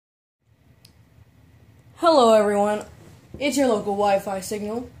Hello everyone, it's your local Wi-Fi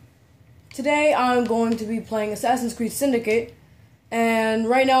signal. Today I'm going to be playing Assassin's Creed Syndicate, and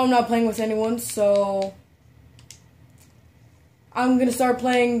right now I'm not playing with anyone, so I'm going to start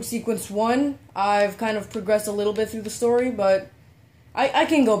playing Sequence 1. I've kind of progressed a little bit through the story, but I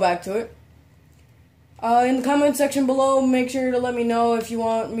can go back to it. In the comment section below, make sure to let me know if you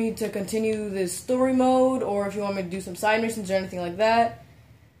want me to continue this story mode, or if you want me to do some side missions or anything like that.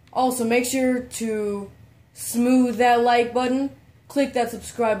 Also, make sure to smooth that like button, click that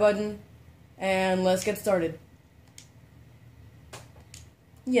subscribe button, and let's get started.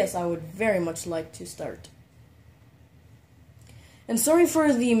 Yes, I would very much like to start. And sorry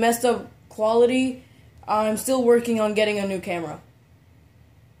for the messed up quality, I'm still working on getting a new camera.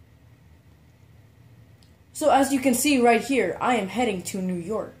 So as you can see right here, I am heading to New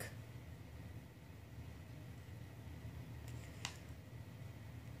York.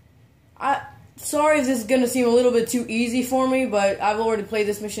 Sorry if this is going to seem a little bit too easy for me, but I've already played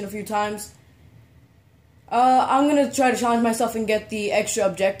this mission a few times. I'm going to try to challenge myself and get the extra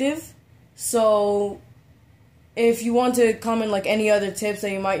objective. So, if you want to comment like any other tips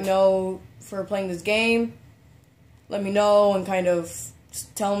that you might know for playing this game, let me know and kind of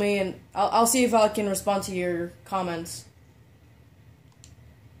tell me, and I'll see if I can respond to your comments.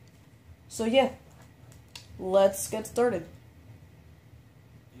 So yeah, let's get started.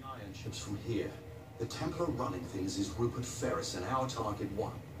 The iron ships from here. The Templar running things is Rupurt Feris, and our target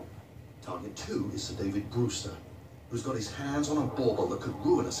 1. Target 2 is Sir David Brewster, who's got his hands on a bauble that could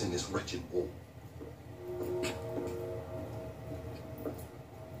ruin us in this wretched war.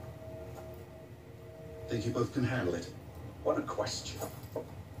 Think you both can handle it? What a question.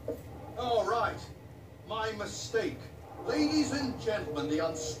 All right, my mistake. Ladies and gentlemen, the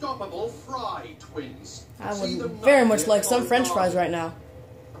unstoppable Fry twins. I would very much like some French fries right now.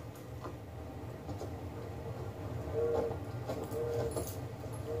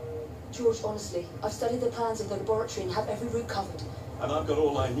 George, honestly, I've studied the plans of the laboratory and have every route covered. And I've got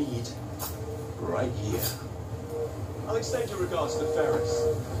all I need right here. I'll extend your regards to Ferris.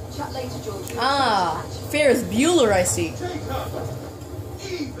 Chat later, George. Ferris Bueller, I see. Jacob!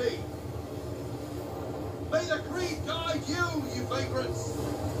 Evie! May the creed guide you, you vagrants!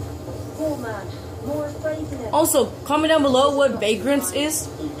 Poor man, more afraid than ever. Also, comment down below what vagrants is.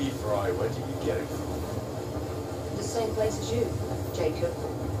 E.B. Fry, where did you get it from? The same place as you, Jacob.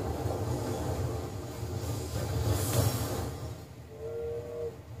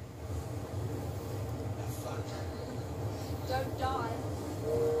 Don't die.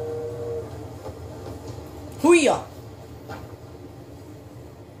 Hooyah!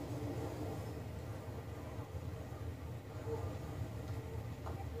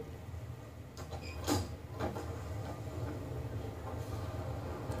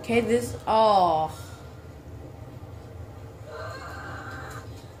 Okay, this. Oh.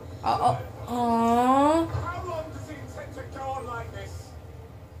 How long does it intend to go on like this?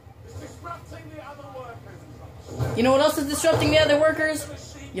 It's disrupting the other workers. You know what else is disrupting the other workers?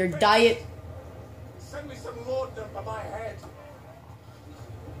 Your diet. Send me some laudanum for my head.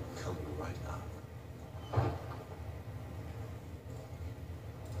 Coming right now.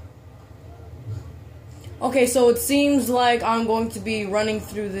 Okay, so it seems like I'm going to be running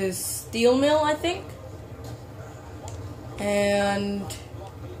through this steel mill, I think. And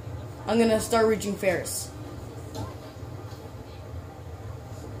I'm gonna start reaching Ferris.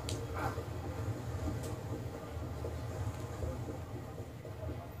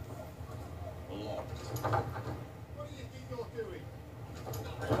 What do you think you're doing?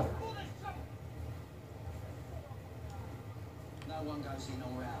 No one goes in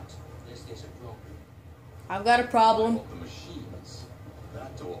or out unless there's a problem. I've got a problem. The machines.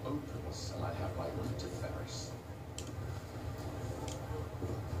 That door opens, and I have my route to Ferris.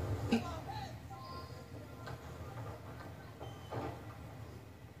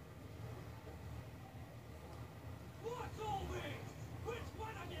 What's all this? Which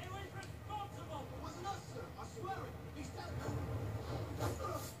one of you is responsible? It wasn't us, sir. I swear it. He's dead.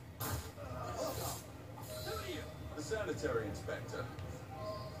 Who are you? The sanitary inspector.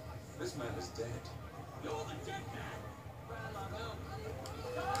 This man is dead. You're the dead man.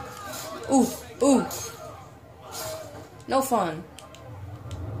 Ooh, ooh. No fun.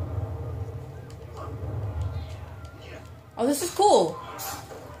 Oh, this is cool.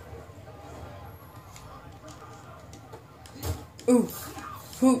 Ooh,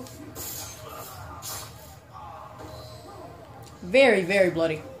 ooh. Very, very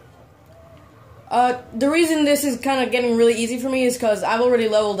bloody. The reason this is kind of getting really easy for me is because I've already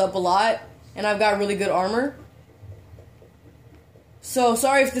leveled up a lot, and I've got really good armor. So,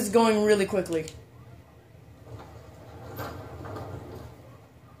 sorry if this is going really quickly.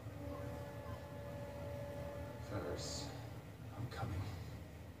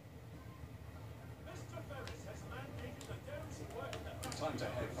 Time to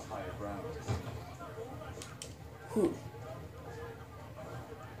head for higher ground. Whew.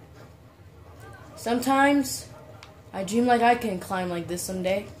 Sometimes I dream like I can climb like this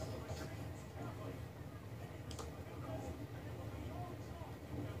someday.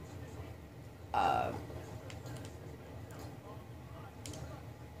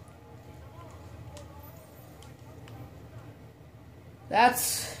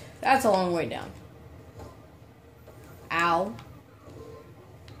 That's a long way down. Ow.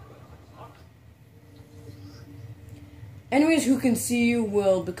 Enemies who can see you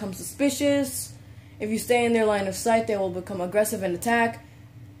will become suspicious. If you stay in their line of sight, they will become aggressive and attack.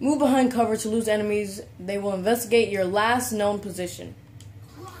 Move behind cover to lose enemies. They will investigate your last known position.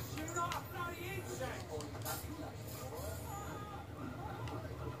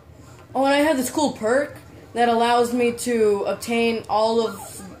 Oh, and I have this cool perk that allows me to obtain all of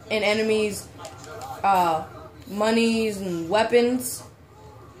an enemy's monies and weapons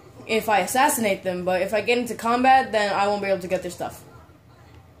if I assassinate them, but if I get into combat, then I won't be able to get their stuff.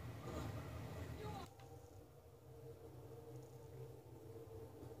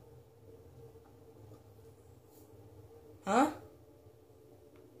 Huh?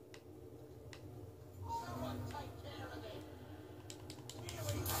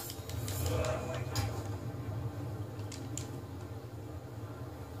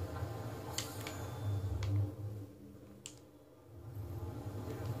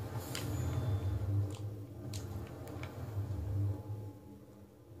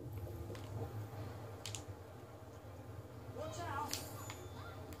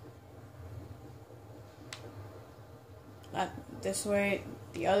 This way,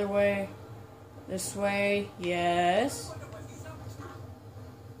 the other way, this way, yes.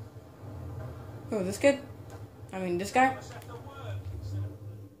 Oh, this kid? I mean, this guy?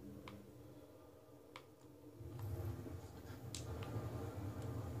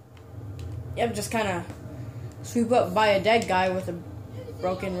 Yep, just kind of sweep up by a dead guy with a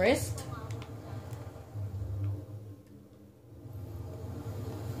broken wrist.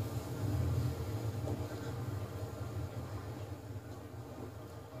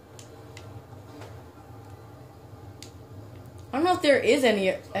 I don't know if there is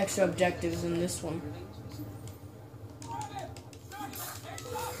any extra objectives in this one.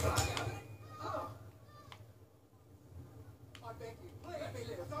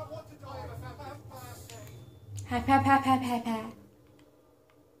 Hap, hap, hap, hap, hap, hap.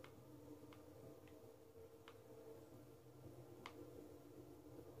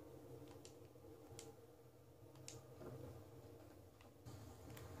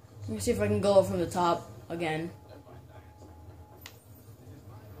 Let me see if I can go up from the top again.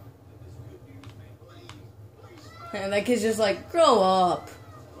 And that kid's just like, grow up.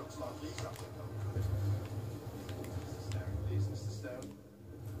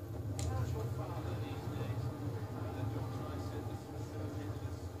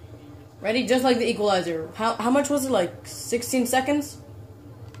 Ready? Just like the Equalizer. How much was it? Like 16 seconds?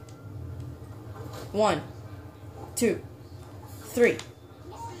 1, 2, 3,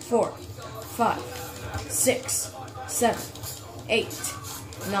 4, 5, 6, 7, 8,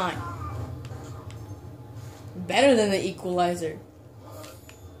 9. Better than the Equalizer.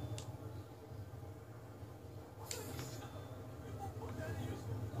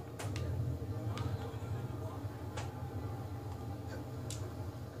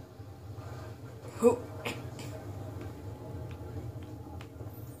 Who?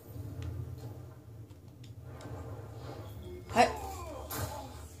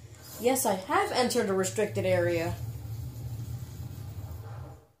 Yes, I have entered a restricted area.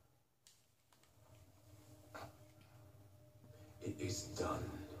 It is done.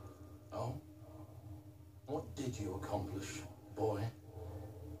 Oh? What did you accomplish, boy?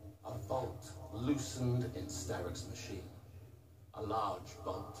 A bolt loosened in Starrick's machine. A large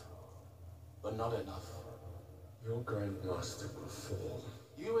bolt. But not enough. Your Grandmaster will fall.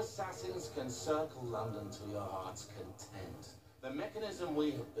 You assassins can circle London to your heart's content. The mechanism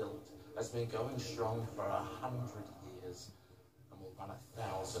we have built has been going strong for 100 years and will run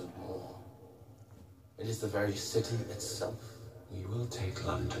 1,000 more. It is the very city itself. We will take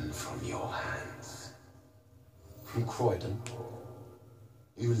London from your hands. From Croydon.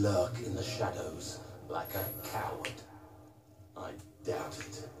 You lurk in the shadows like a coward. I doubt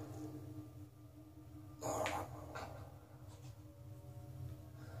it.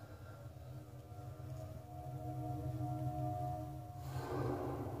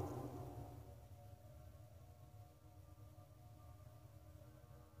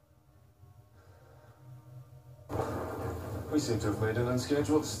 We seem to have made an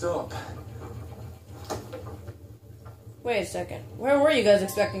unscheduled stop. Wait a second. Where were you guys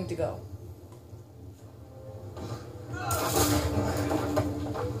expecting to go?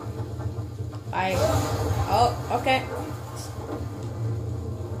 Oh, okay.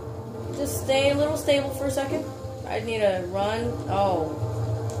 Just stay a little stable for a second. I need to run.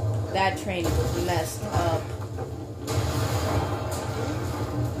 Oh, that train was messed up.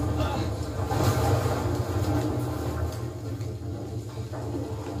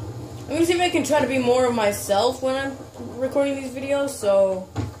 I'm gonna see if I can try to be more of myself when I'm recording these videos, so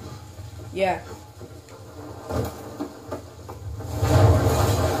yeah.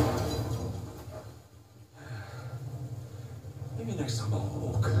 Maybe next time I'll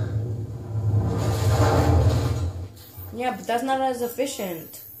walk. Yeah, but that's not as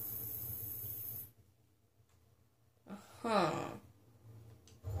efficient. Uh-huh.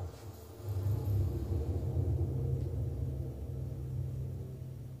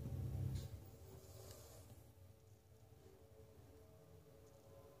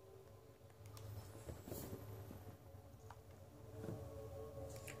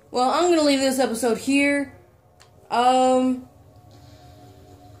 Well, I'm gonna leave this episode here.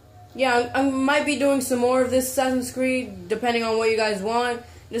 Yeah, I might be doing some more of this Assassin's Creed, depending on what you guys want.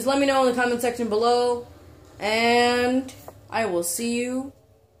 Just let me know in the comment section below, and I will see you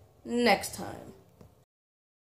next time.